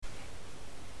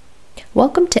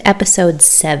Welcome to episode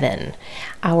 7,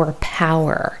 Our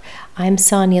Power. I'm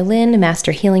Sonia Lynn,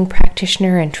 Master Healing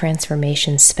Practitioner and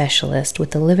Transformation Specialist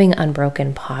with the Living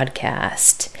Unbroken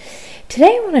podcast.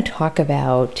 Today I want to talk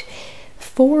about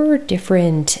 4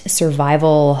 different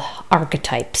survival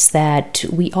archetypes that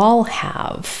we all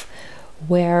have,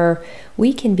 where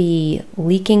we can be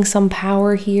leaking some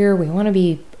power here. We want to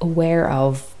be aware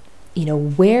of,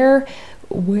 where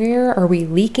are we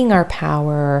leaking our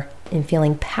power and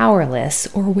feeling powerless,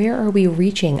 or where are we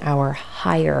reaching our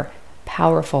higher,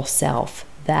 powerful self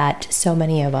that so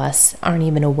many of us aren't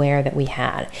even aware that we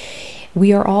had.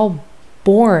 We are all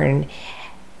born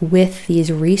with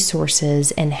these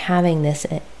resources and having this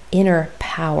inner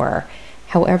power.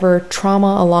 However,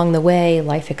 trauma along the way,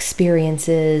 life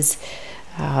experiences,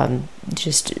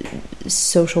 just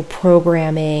social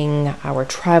programming, our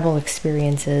tribal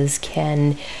experiences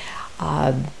can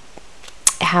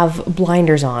have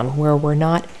blinders on where we're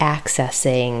not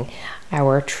accessing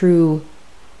our true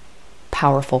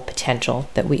powerful potential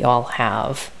that we all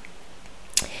have.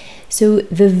 So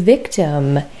the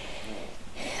victim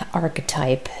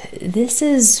archetype, this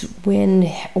is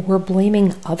when we're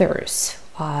blaming others.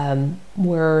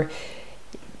 We're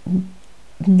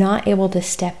not able to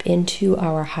step into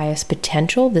our highest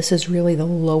potential. This is really the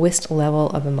lowest level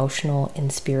of emotional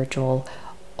and spiritual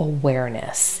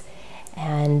awareness.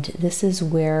 And this is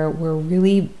where we're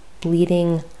really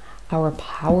bleeding our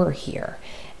power here.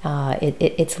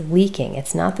 It's leaking.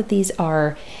 It's not that these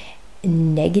are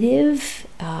negative.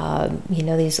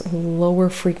 These lower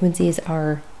frequencies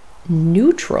are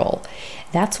neutral.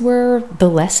 That's where the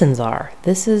lessons are.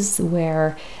 This is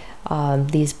where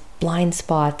these blind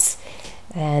spots,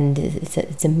 and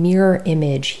it's a mirror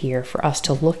image here for us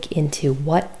to look into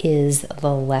what is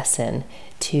the lesson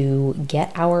to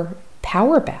get our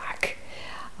power back.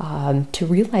 To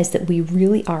realize that we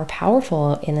really are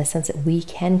powerful in the sense that we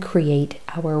can create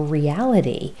our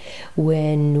reality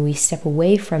when we step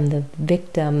away from the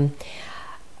victim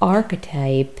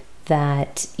archetype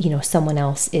that, someone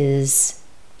else is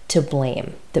to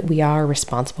blame, that we are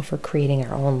responsible for creating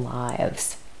our own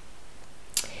lives.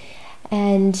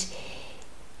 And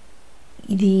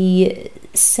the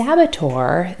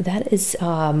saboteur, that is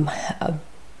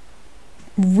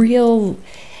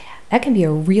that can be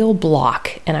a real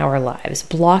block in our lives,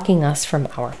 blocking us from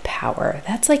our power.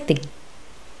 That's like the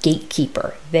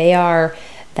gatekeeper. They are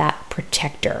that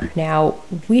protector. Now,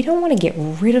 we don't want to get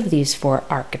rid of these 4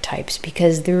 archetypes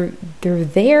because they're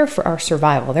there for our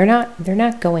survival. They're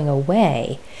not going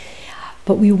away.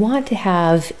 But we want to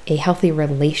have a healthy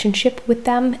relationship with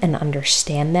them and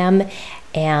understand them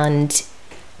and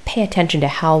pay attention to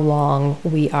how long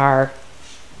we are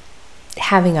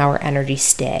having our energy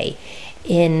stay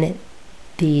in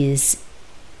these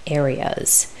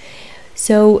areas.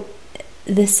 So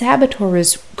the saboteur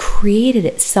is created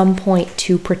at some point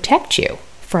to protect you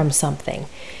from something.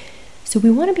 So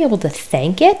we want to be able to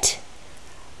thank it,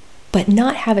 but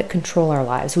not have it control our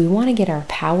lives. We want to get our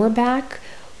power back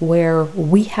where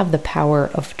we have the power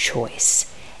of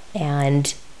choice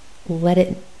and let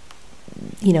it,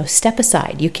 step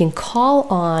aside. You can call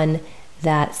on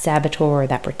that saboteur,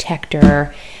 that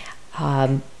protector,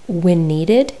 when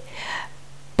needed,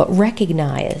 but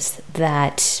recognize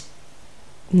that,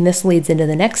 and this leads into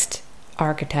the next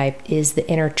archetype, is the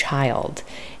inner child.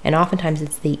 And oftentimes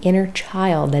it's the inner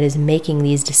child that is making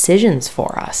these decisions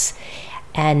for us.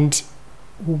 And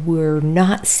we're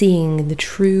not seeing the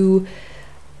true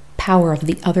power of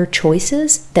the other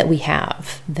choices that we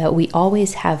have, that we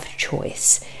always have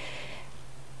choice.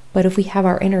 But if we have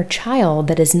our inner child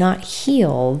that is not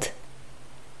healed,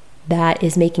 that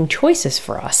is making choices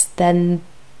for us, then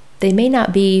they may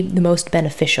not be the most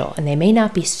beneficial and they may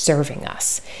not be serving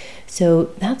us.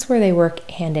 So that's where they work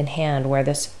hand in hand, where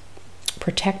this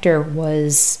protector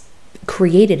was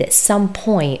created at some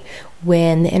point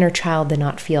when the inner child did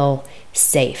not feel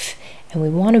safe. And we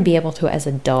want to be able to, as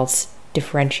adults,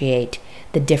 differentiate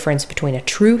the difference between a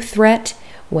true threat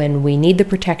when we need the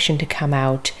protection to come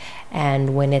out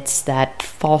and when it's that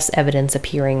false evidence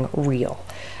appearing real.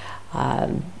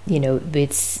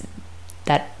 It's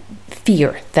that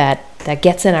fear that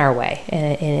gets in our way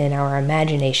in our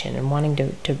imagination and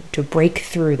wanting to break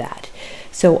through that.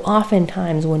 So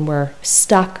oftentimes when we're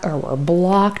stuck or we're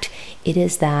blocked, it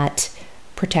is that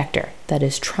protector that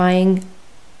is trying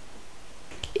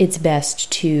its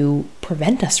best to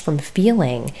prevent us from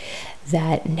feeling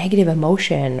that negative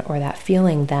emotion or that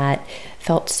feeling that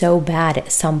felt so bad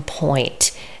at some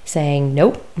point, saying,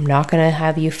 nope, I'm not going to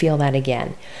have you feel that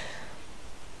again.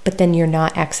 But then you're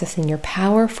not accessing your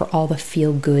power for all the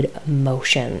feel-good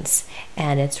emotions,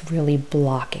 and it's really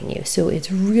blocking you. So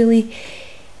it's really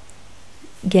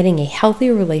getting a healthy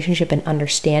relationship and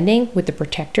understanding with the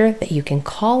protector that you can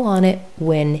call on it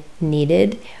when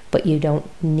needed, but you don't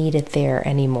need it there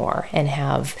anymore, and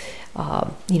have,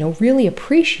 really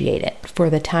appreciate it for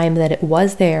the time that it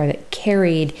was there, that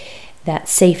carried that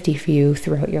safety for you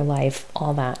throughout your life,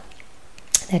 all that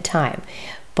time.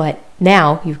 But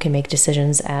now you can make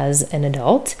decisions as an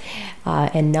adult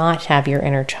and not have your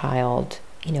inner child,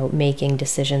 making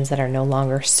decisions that are no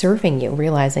longer serving you,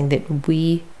 realizing that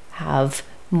we have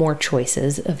more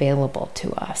choices available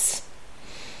to us.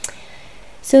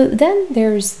 So then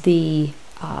there's the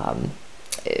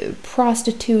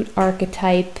prostitute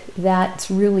archetype. That's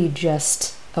really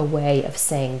just a way of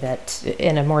saying that,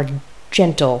 in a more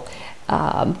gentle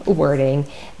wording,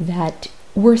 that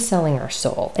we're selling our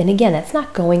soul. And again, that's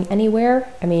not going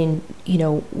anywhere. I mean,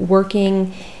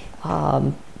 working,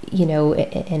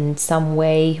 in some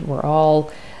way, we're all,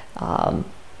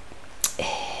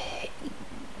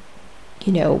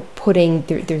 putting,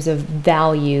 there's a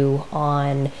value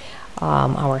on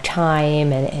our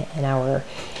time and our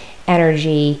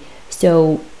energy.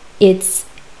 So it's,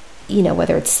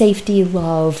 whether it's safety,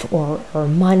 love, or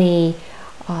money,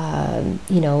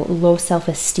 low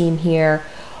self-esteem here,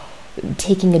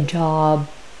 taking a job,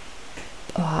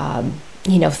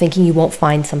 thinking you won't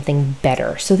find something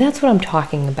better. So that's what I'm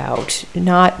talking about,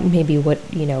 not maybe what,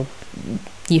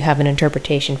 you have an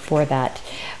interpretation for that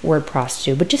word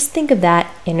prostitute, but just think of that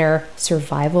inner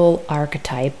survival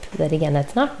archetype that, again,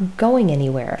 that's not going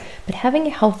anywhere, but having a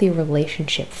healthy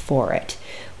relationship for it,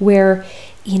 where,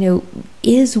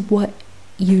 is what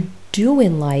you do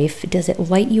in life, does it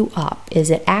light you up?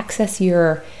 Is it access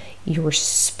your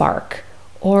spark?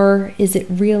 Or is it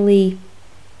really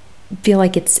feel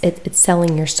like it's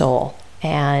selling your soul,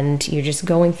 and you're just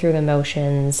going through the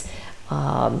motions,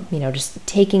 just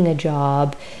taking a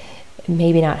job,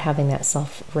 maybe not having that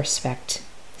self-respect.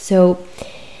 So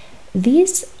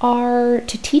these are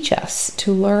to teach us,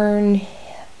 to learn,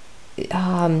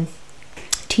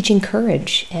 teaching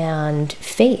courage and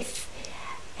faith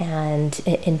and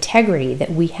integrity, that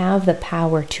we have the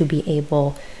power to be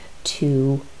able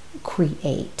to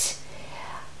create.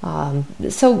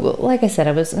 So like I said,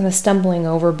 I was kind of stumbling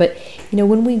over, but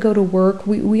when we go to work,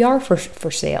 we are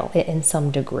for sale in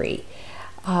some degree.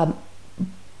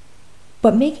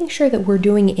 But making sure that we're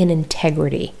doing it in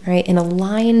integrity, right? And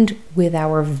aligned with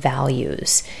our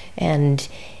values. And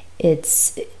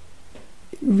it's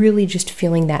really just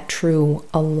feeling that true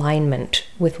alignment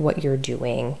with what you're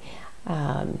doing.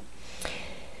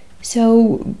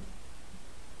 So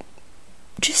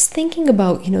just thinking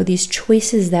about, these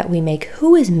choices that we make,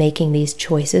 who is making these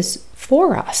choices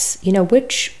for us?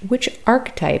 Which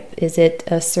archetype? Is it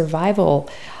a survival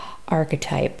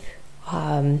archetype?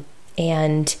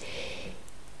 And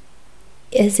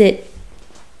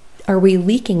are we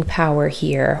leaking power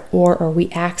here, or are we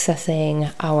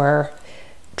accessing our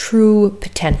true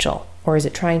potential? Or is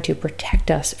it trying to protect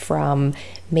us from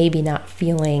maybe not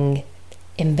feeling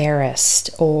embarrassed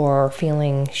or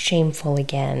feeling shameful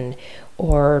again,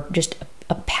 or just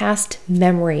a past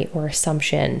memory or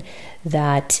assumption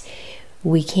that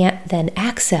we can't then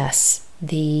access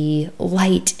the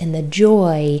light and the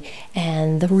joy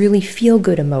and the really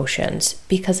feel-good emotions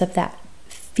because of that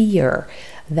fear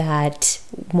that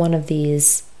one of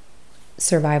these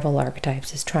survival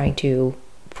archetypes is trying to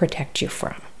protect you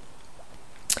from.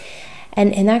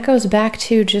 And that goes back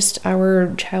to just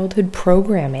our childhood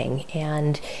programming,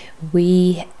 and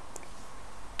we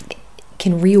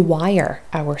can rewire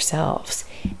ourselves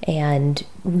and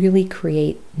really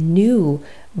create new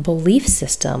belief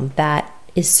system that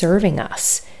is serving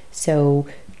us. So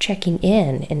checking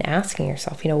in and asking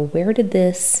yourself, where did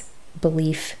this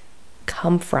belief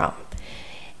come from?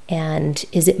 And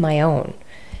is it my own?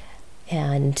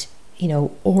 And,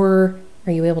 or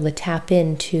are you able to tap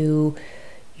into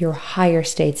your higher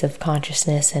states of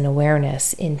consciousness and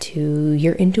awareness, into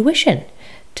your intuition,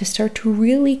 to start to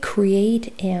really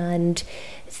create and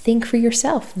think for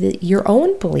yourself your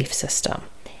own belief system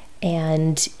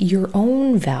and your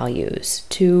own values,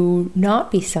 to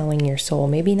not be selling your soul,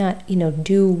 maybe not,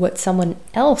 do what someone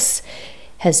else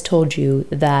has told you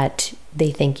that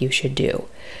they think you should do,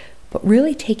 but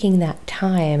really taking that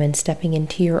time and stepping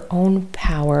into your own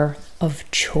power of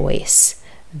choice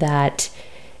that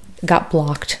got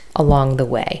blocked along the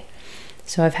way.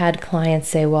 So I've had clients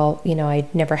say, well, I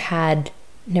never had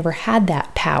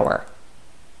that power,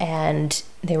 and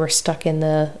they were stuck in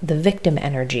the victim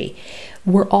energy.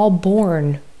 We're all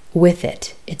born with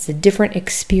it. It's the different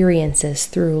experiences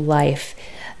through life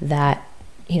that,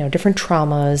 different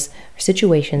traumas or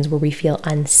situations where we feel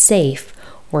unsafe,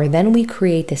 or then we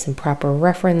create this improper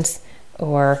reference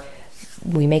or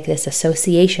we make this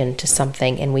association to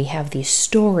something, and we have these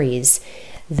stories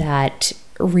that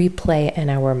replay in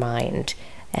our mind.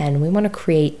 And we want to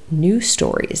create new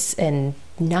stories and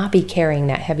not be carrying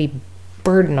that heavy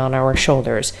burden on our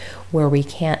shoulders where we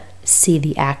can't see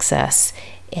the access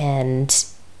and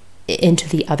into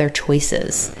the other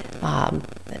choices,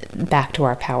 back to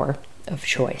our power of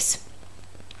choice.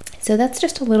 So that's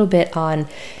just a little bit on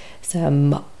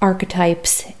some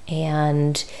archetypes,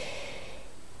 and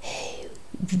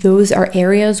those are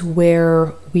areas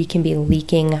where we can be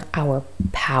leaking our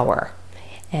power.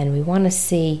 And we want to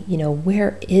see,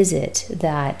 where is it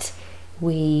that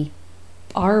we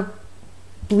are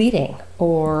bleeding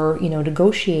or,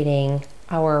 negotiating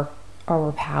our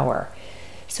power.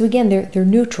 So again, they're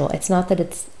neutral. It's not that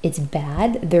it's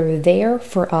bad. They're there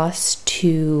for us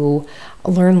to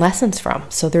learn lessons from.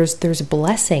 So there's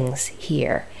blessings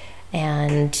here.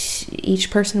 And each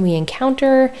person we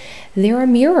encounter, they're a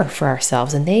mirror for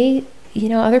ourselves. And they,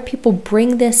 other people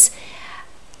bring this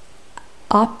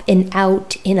up and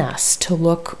out in us to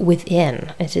look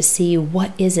within and to see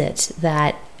what is it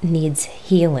that needs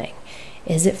healing.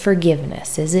 Is it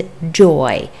forgiveness? Is it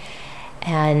joy?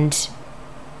 And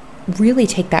really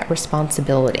take that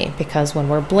responsibility, because when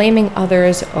we're blaming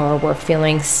others or we're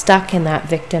feeling stuck in that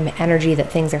victim energy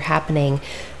that things are happening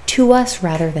to us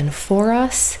rather than for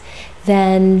us,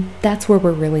 then that's where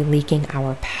we're really leaking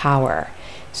our power.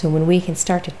 So when we can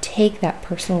start to take that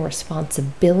personal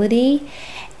responsibility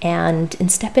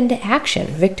and step into action.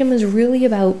 Victim is really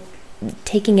about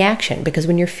taking action, because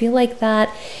when you feel like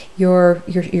that, you're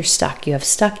stuck. You have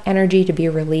stuck energy to be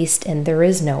released, and there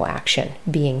is no action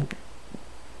being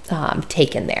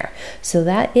taken there. So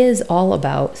that is all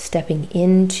about stepping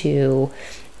into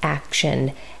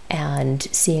action and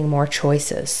seeing more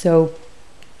choices. So,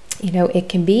 it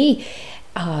can be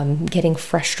getting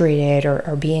frustrated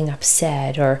or being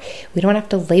upset, or we don't have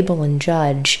to label and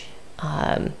judge.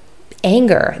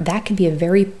 Anger, that can be a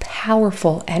very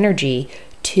powerful energy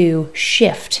to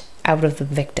shift out of the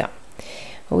victim.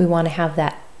 But we want to have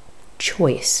that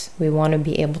choice. We want to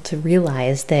be able to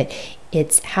realize that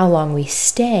it's how long we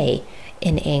stay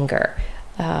in anger,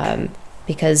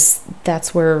 because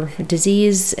that's where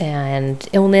disease and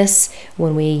illness,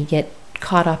 when we get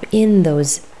caught up in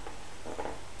those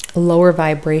lower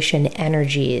vibration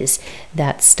energies,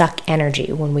 that stuck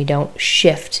energy, when we don't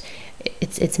shift,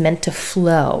 it's meant to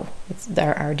flow.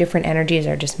 Our different energies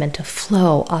are just meant to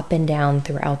flow up and down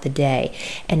throughout the day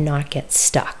and not get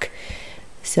stuck.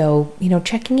 So,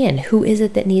 checking in, who is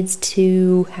it that needs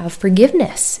to have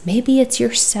forgiveness? Maybe it's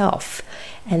yourself.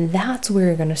 And that's where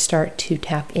you're going to start to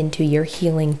tap into your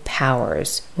healing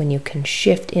powers, when you can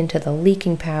shift into the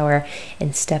leaking power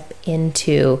and step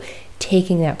into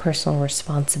taking that personal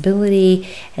responsibility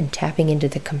and tapping into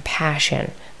the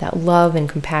compassion. That love and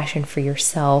compassion for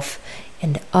yourself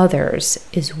and others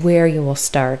is where you will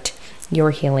start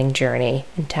your healing journey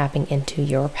and tapping into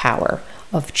your power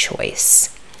of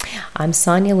choice. I'm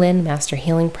Sonia Lynn, Master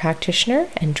Healing Practitioner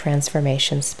and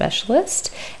Transformation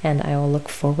Specialist, and I will look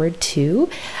forward to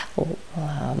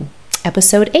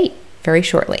episode 8 very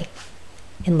shortly.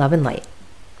 In love and light.